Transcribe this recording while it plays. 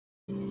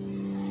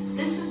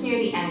This was near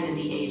the end of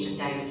the age of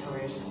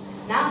dinosaurs,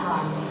 not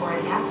long before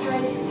an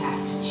asteroid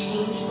impact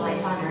changed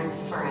life on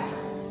Earth forever.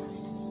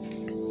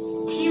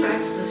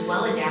 T-Rex was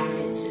well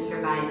adapted to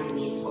survive in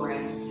these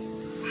forests.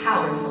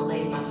 Powerful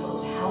leg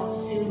muscles helped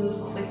Sue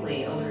move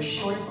quickly over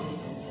short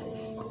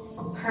distances,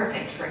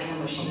 perfect for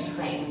ambushing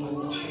prey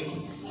among the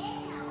trees.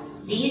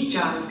 These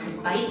jaws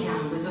could bite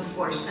down with a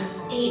force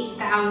of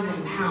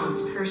 8,000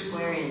 pounds per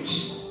square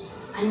inch,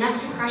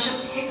 enough to crush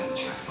a pickup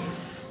truck.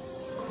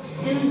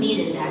 Sue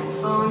needed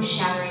that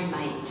bone-shattering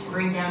bite to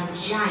bring down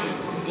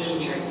giant,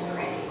 dangerous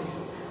prey.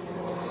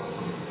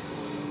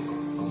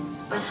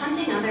 But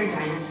hunting other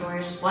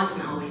dinosaurs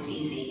wasn't always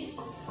easy.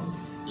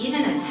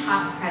 Even a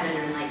top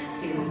predator like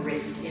Sue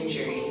risked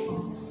injury.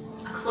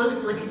 A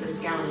close look at the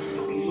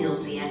skeleton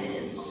reveals the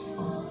evidence.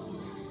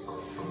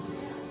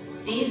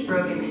 These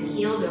broken and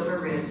healed over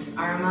ribs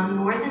are among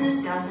more than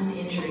a dozen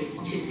injuries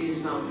to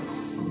Sue's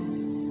bones.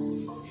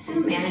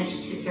 Sue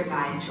managed to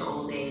survive to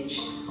old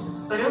age,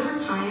 but over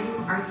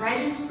time,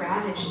 arthritis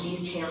ravaged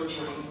these tail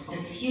joints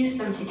and fused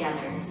them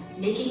together,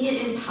 making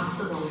it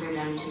impossible for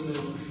them to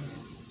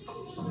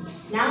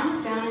move. Now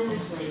look down at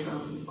this leg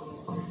bone.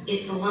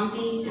 Its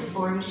lumpy,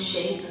 deformed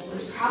shape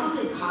was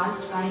probably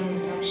caused by an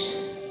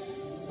infection.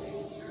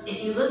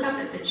 If you look up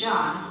at the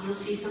jaw, you'll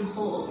see some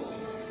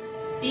holes.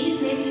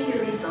 These may be the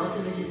result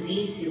of a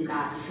disease Sue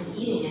got from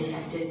eating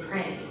infected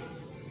prey.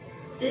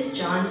 This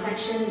jaw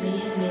infection may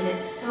have made it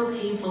so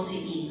painful to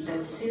eat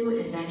that Sue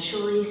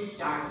eventually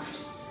starved.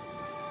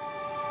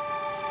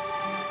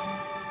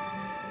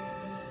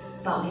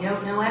 But we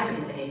don't know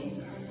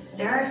everything.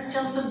 There are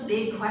still some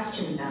big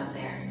questions out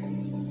there.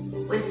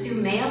 Was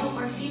Sue male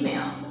or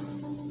female?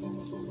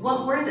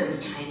 What were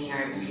those tiny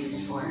arms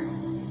used for?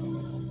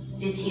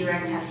 Did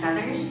T-Rex have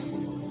feathers?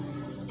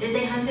 Did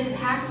they hunt in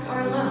packs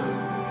or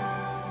alone?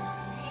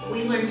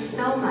 We've learned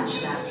so much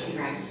about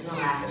T-Rex in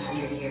the last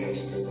 100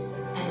 years,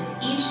 and with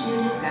each new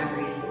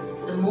discovery,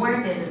 the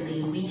more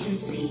vividly we can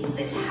see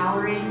the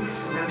towering,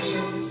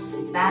 ferocious,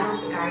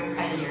 battle-scarred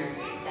predator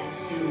that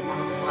Sue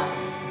once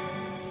was.